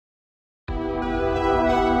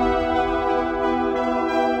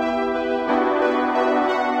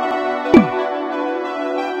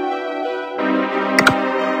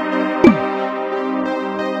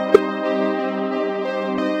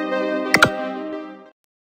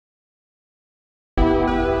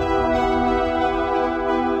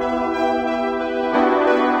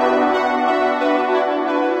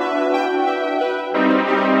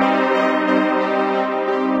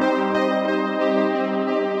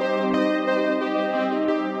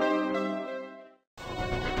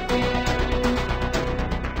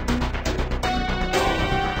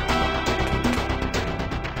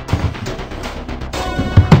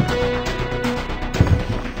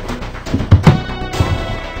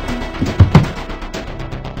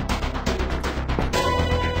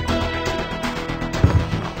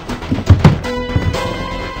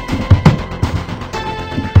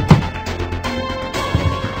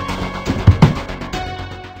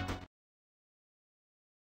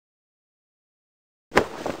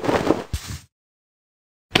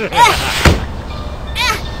Don't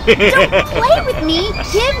play with me!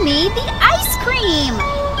 Give me the ice cream!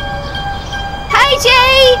 Hi,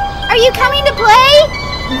 Jay! Are you coming to play?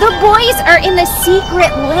 The boys are in the secret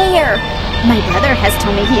lair. My brother has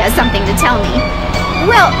told me he has something to tell me.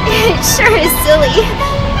 Well, it sure is silly.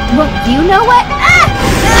 Well, you know what?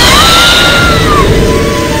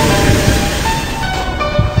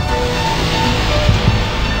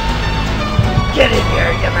 Get in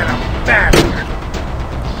here, you little bastard!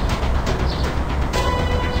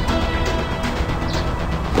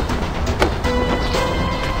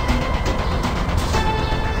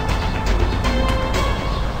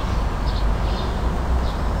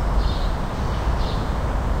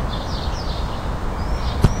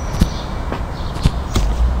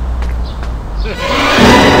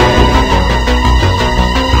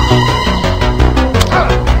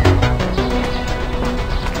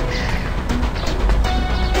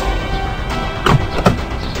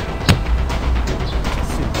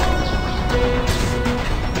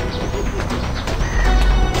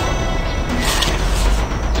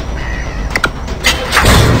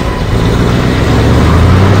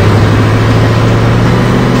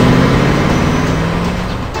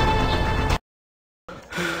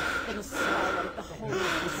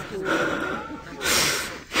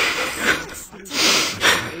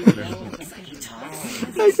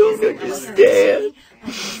 I don't understand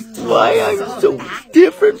why I'm so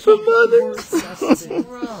different from others.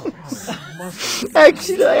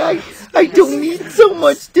 Actually, I don't need so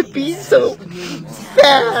much to be so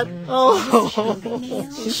fat. Oh,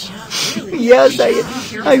 yes,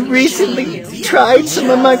 I recently tried some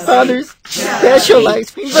of my father's special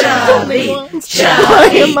ice cream, but it's only once. Why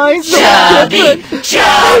am I so different?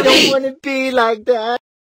 I don't want to be like that.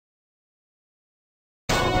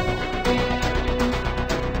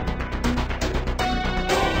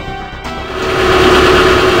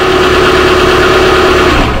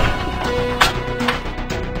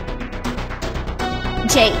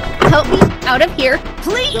 Jay, help me out of here,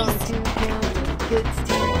 please! Going to kids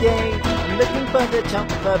today, looking for the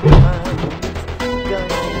chunk of buns. Going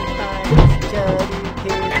to find chubby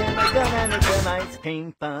kids and we're gonna make some ice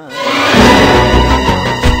cream fun.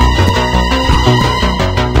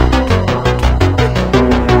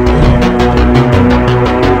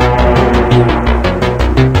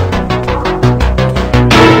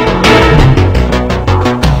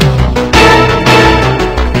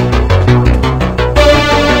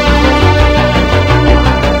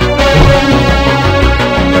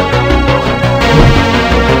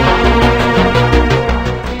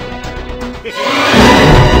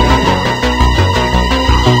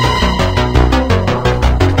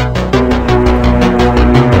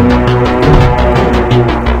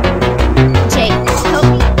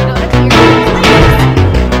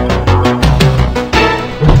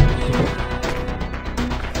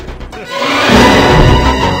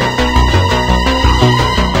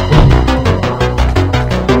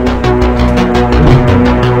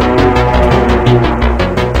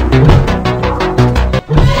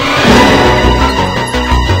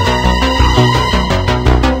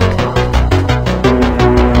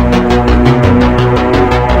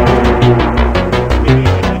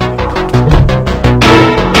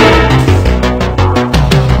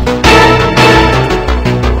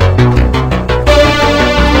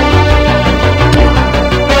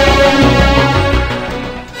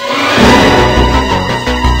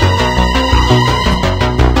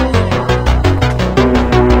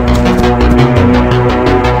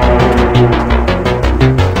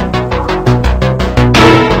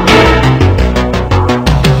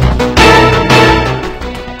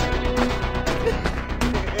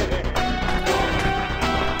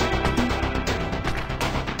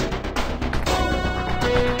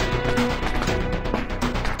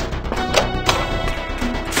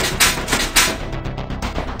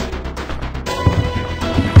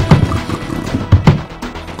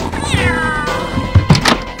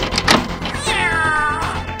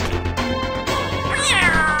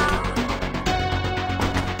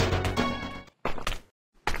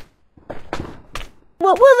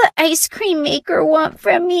 What will the ice cream maker want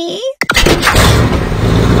from me?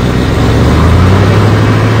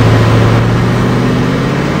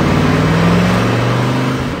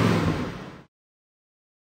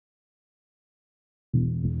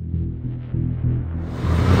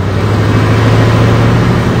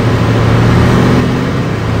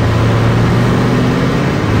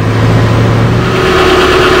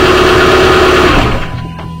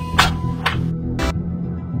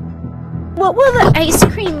 What will the ice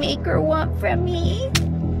cream maker want from me?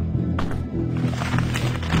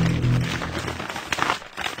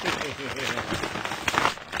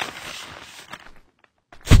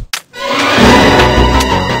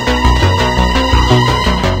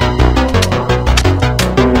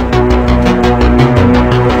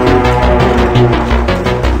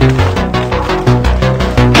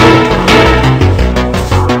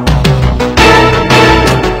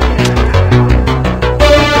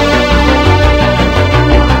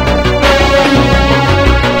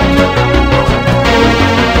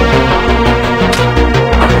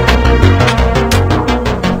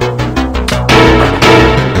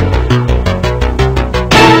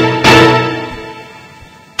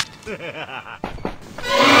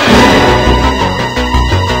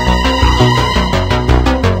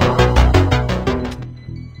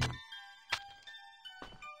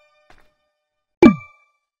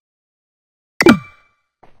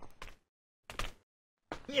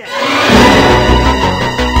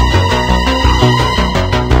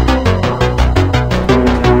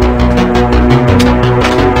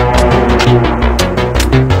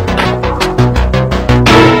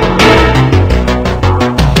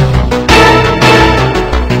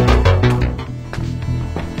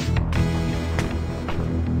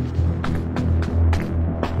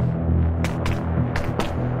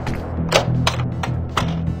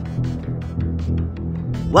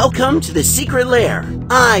 Welcome to the secret lair.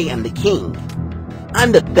 I am the king.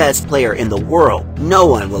 I'm the best player in the world. No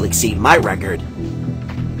one will exceed my record.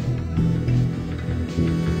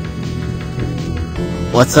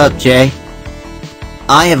 What's up, Jay?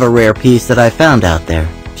 I have a rare piece that I found out there.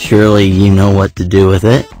 Surely you know what to do with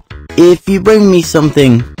it. If you bring me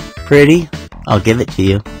something pretty, I'll give it to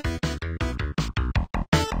you.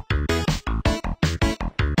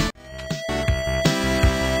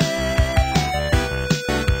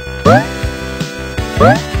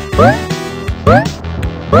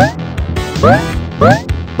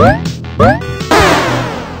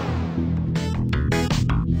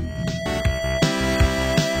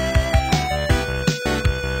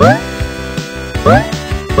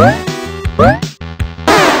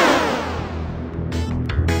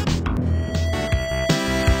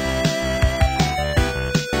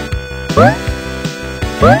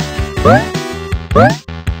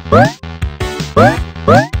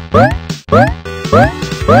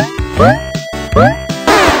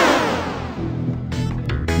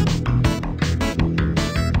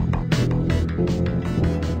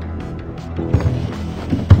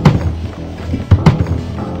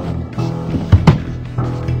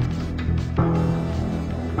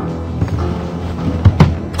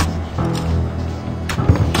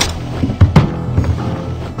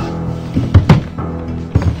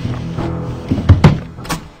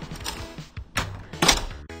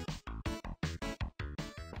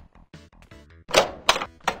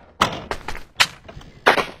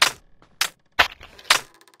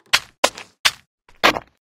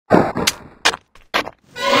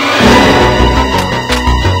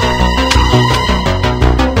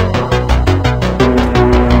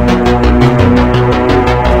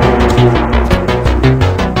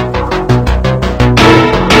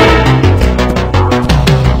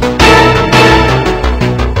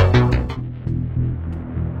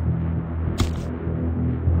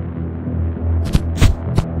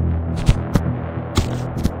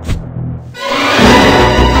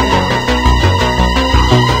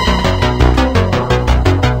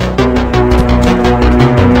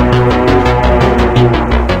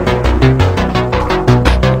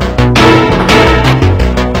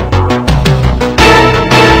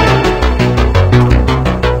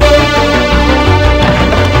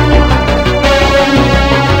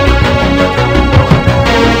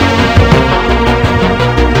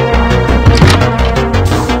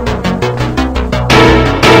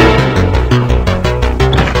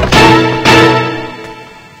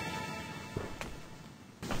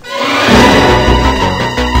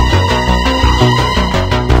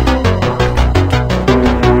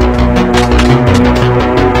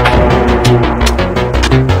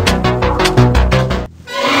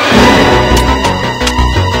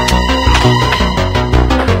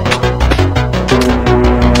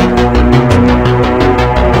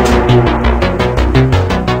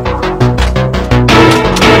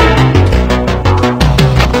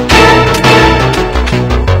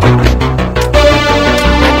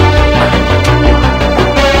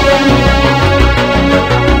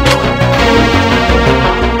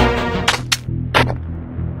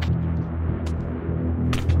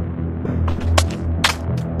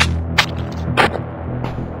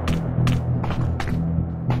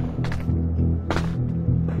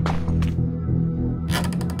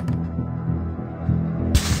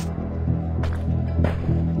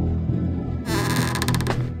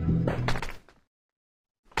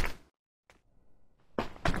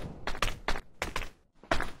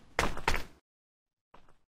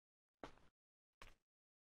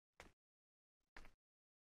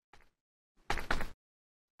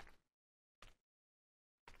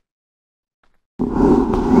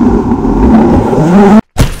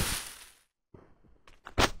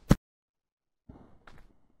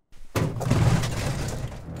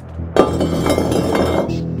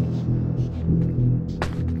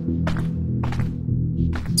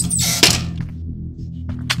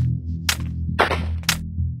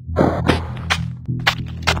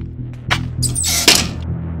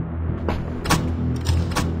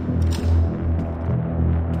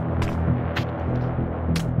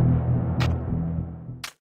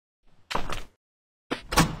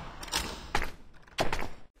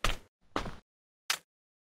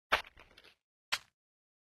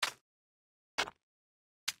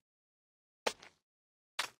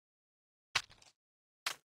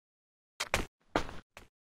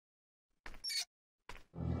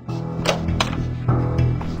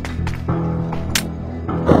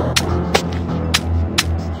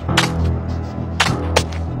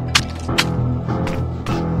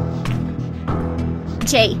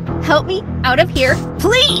 Jay, help me out of here,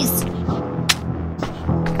 please!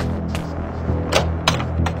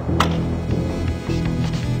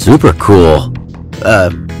 Super cool.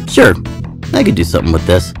 Sure. I could do something with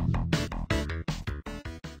this.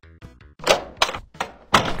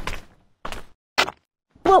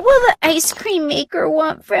 What will the ice cream maker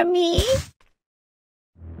want from me?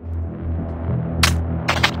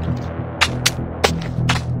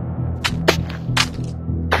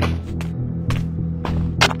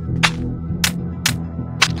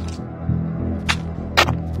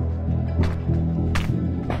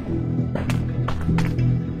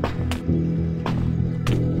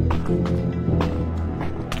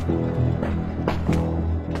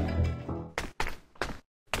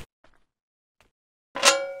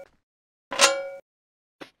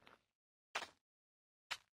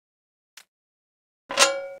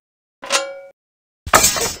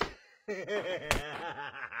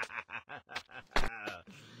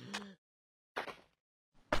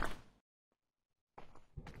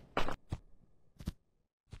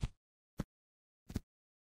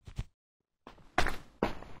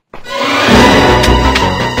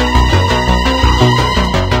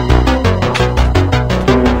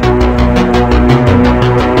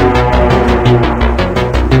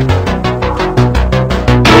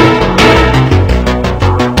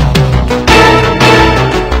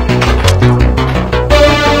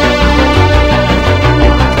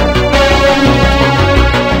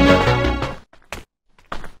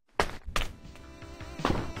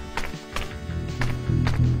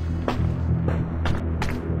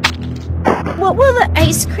 What will the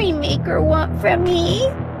ice cream maker want from me?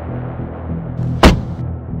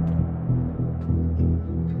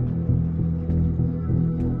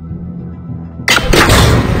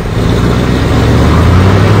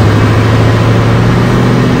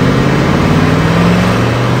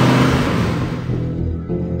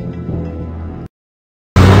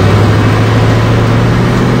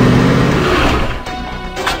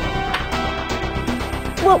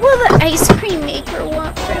 What will the ice cream maker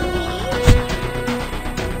want from me?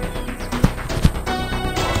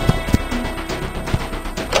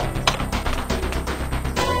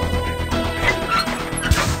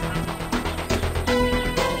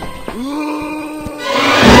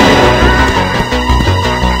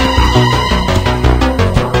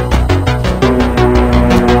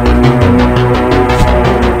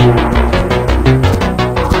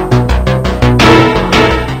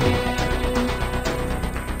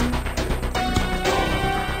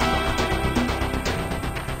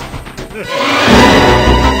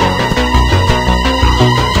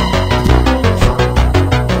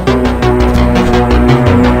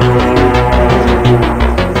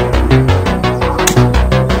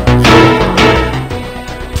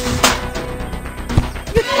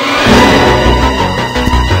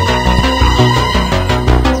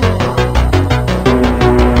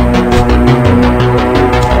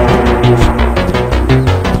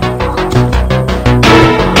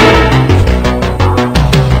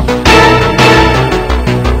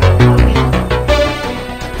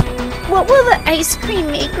 What will the ice cream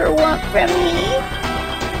maker want from me?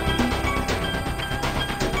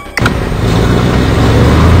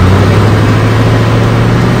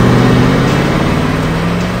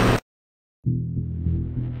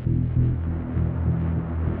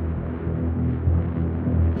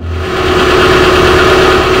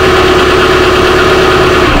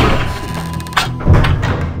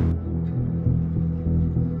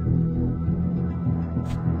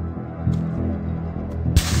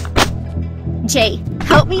 Jay,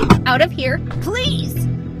 help me out of here, please!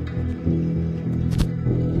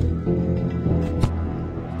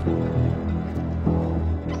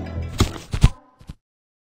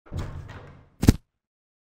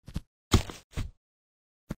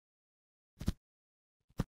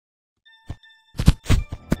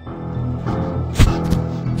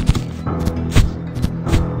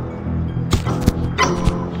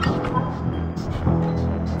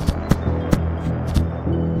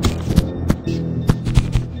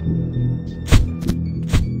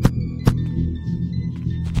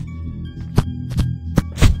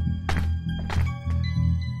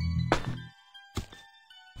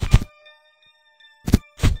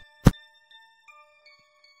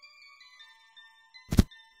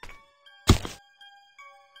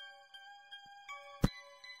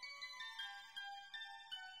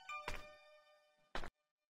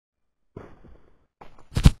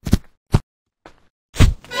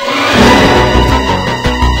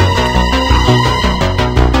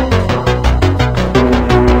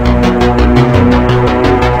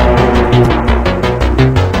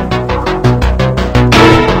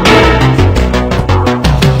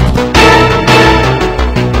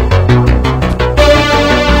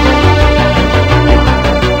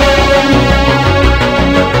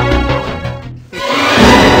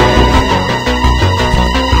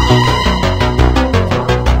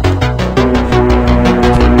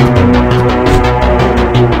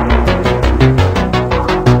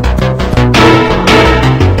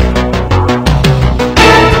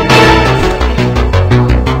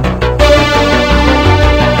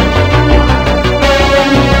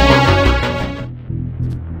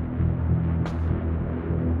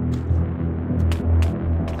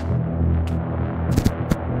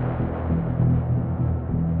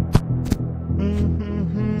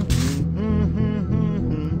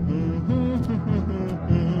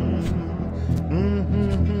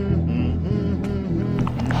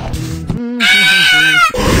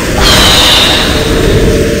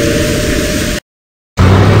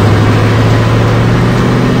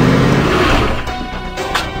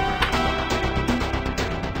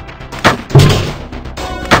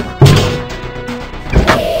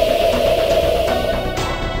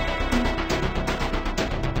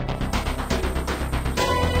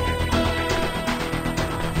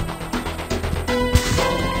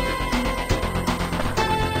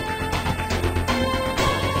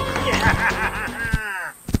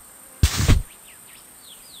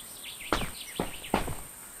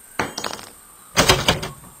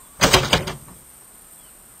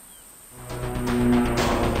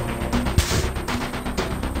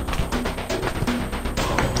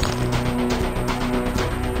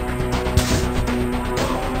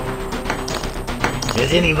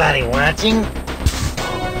 Is anybody watching?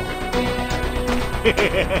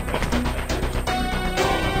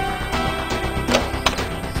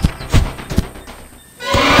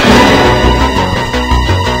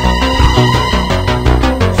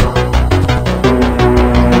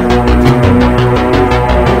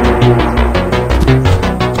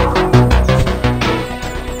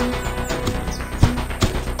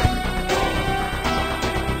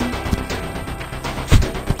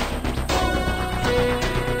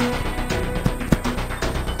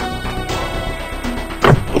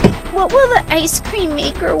 What will the ice cream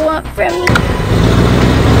maker want from me?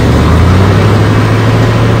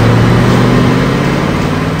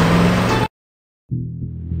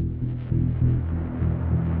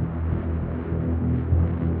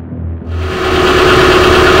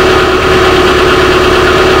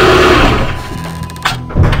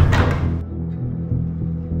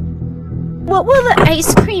 What will the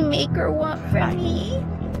ice cream maker want from me?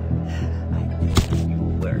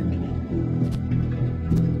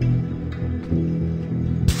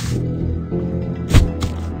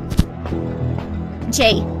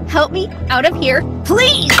 Jay, help me out of here,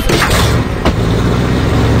 please!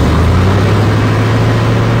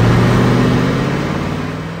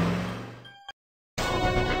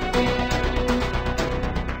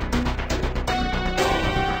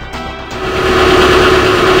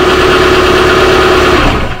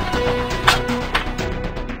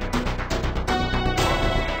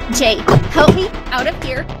 Jay, help me out of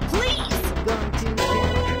here, please!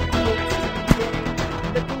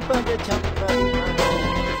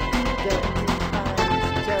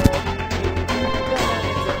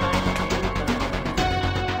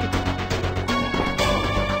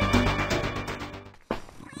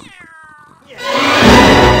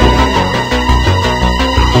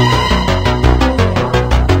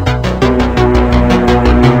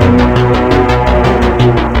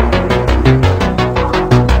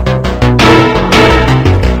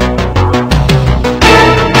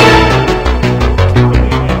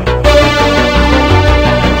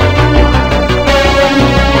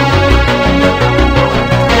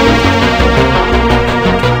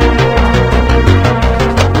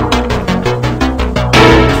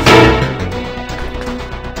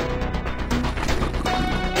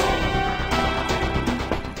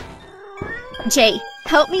 Jay,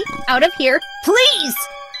 help me out of here, please!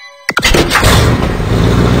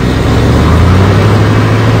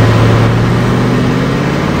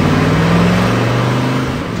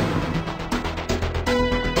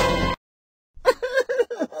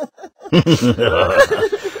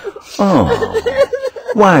 Oh,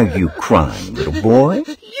 why are you crying, little boy?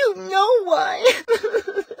 You know why.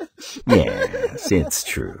 Yes, it's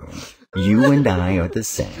true. You and I are the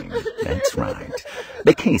same. That's right.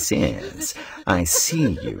 The case is, I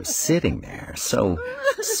see you sitting there, so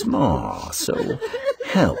small, so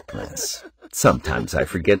helpless. Sometimes I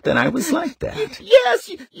forget that I was like that. Yes,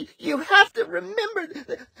 you have to remember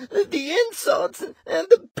the insults and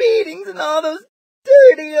the beatings and all those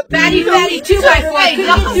dirty... Fatty, 2x4,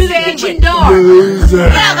 come through the kitchen door!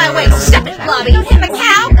 Get out of my way, step it, Blobby! I'm a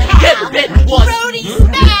cow! Get bitten once! Brody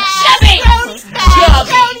smash! Chubby! Brody smash!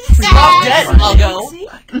 Stop dead, Muggo!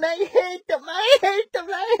 I hate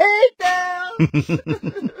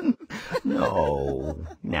them! No,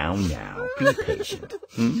 now, be patient.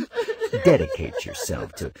 Dedicate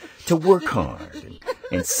yourself to work hard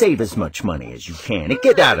and save as much money as you can and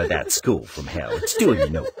get out of that school from hell. It's doing you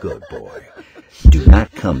no good, boy. Do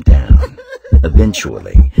not come down.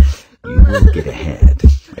 Eventually, you will get ahead.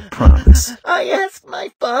 I promise. I asked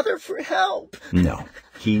my father for help. No,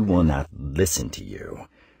 he will not listen to you.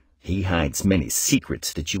 He hides many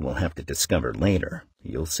secrets that you will have to discover later.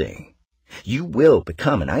 You'll see. You will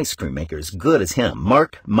become an ice cream maker as good as him.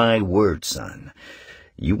 Mark my words, son.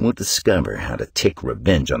 You will discover how to take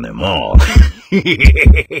revenge on them all.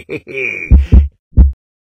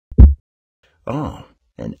 Oh,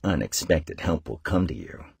 an unexpected help will come to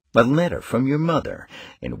you. A letter from your mother,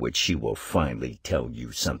 in which she will finally tell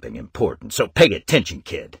you something important. So pay attention,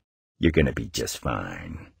 kid. You're gonna be just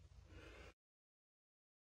fine.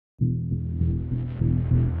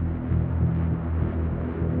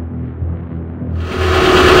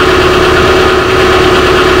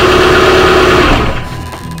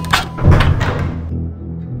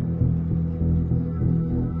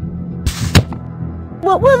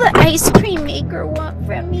 What will the ice cream maker want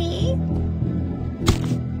from me?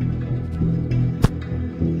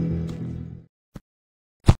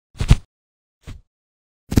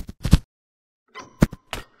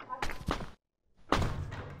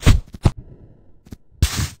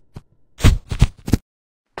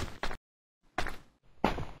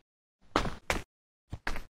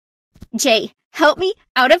 Jay, help me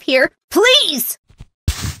out of here, please!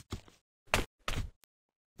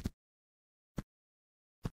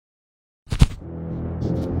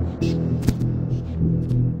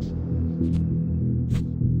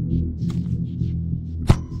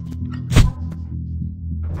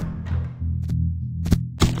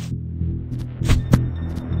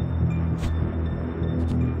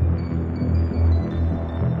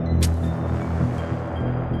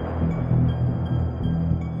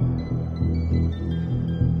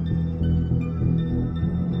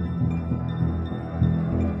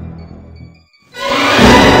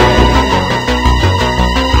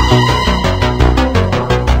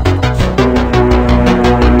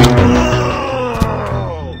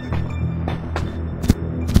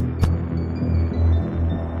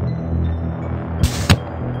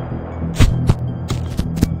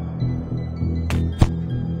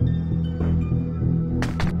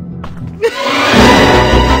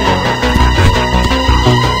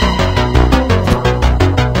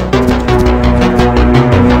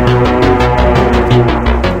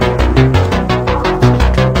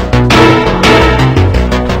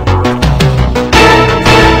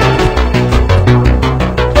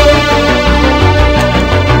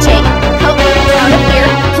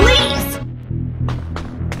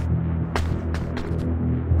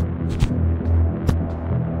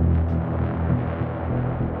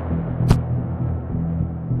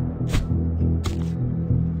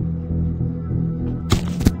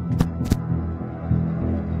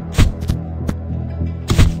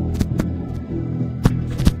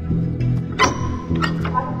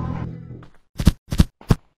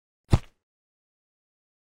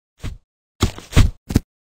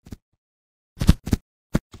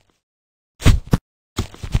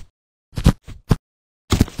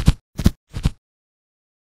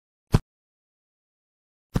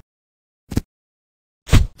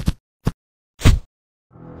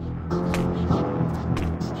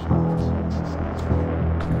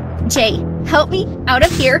 Jay, help me out of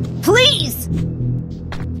here, please!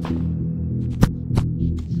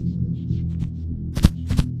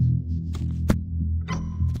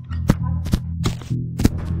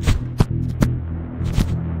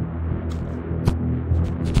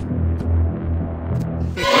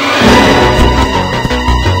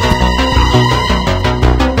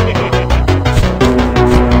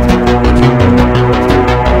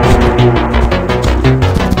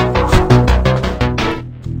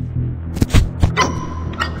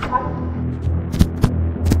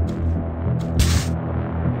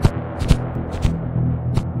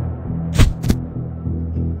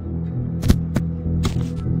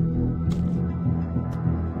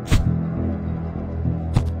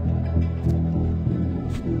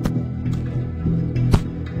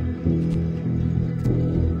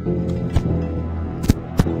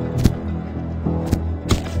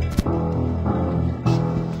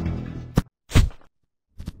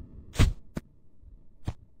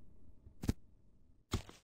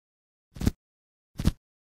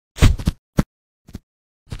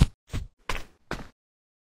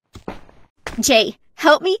 Jay,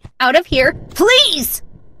 help me out of here, please!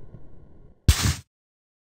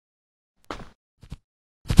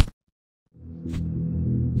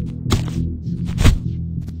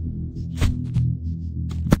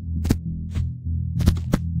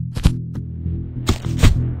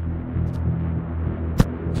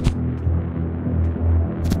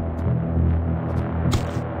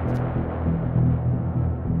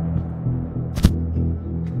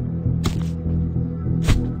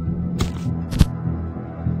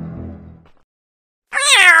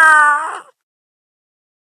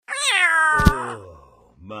 Oh,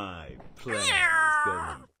 my plan is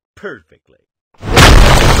going perfectly.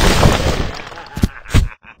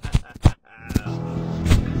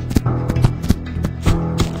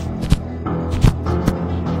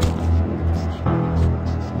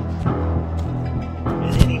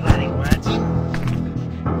 Is anybody watching?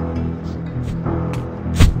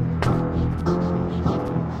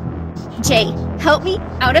 Jay, help me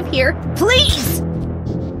out of here, please!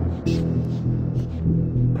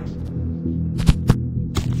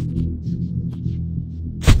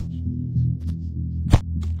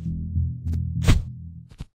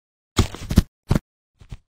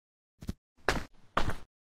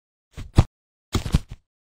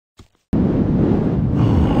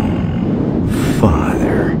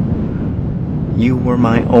 Father, you were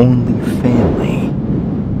my only family.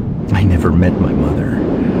 I never met my mother,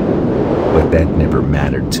 but that never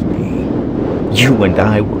mattered to me. You and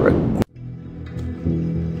I were a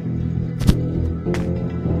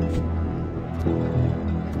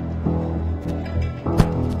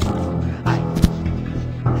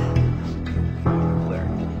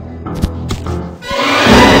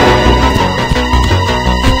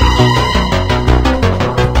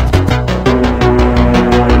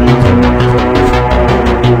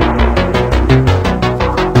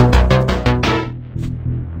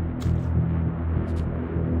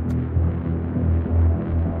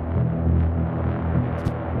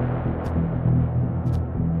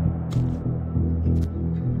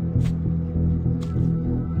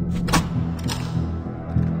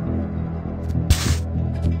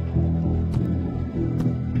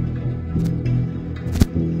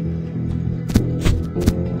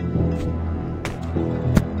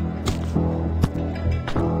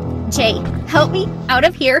Jay, help me out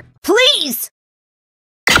of here, please!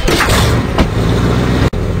 No,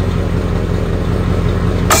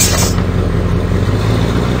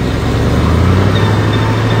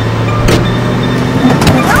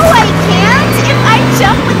 I can't! If I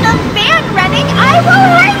jump with the van running, I will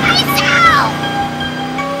hurt myself!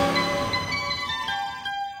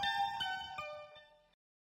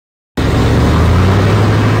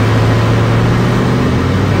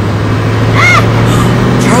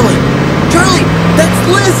 Charlie! That's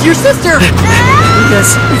Liz, your sister!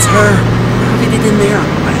 Yes, it's her. How did it in there?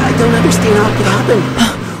 I don't understand how it could happen.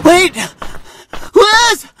 Wait!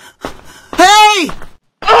 Liz! Hey!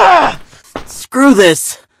 Screw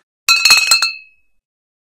this.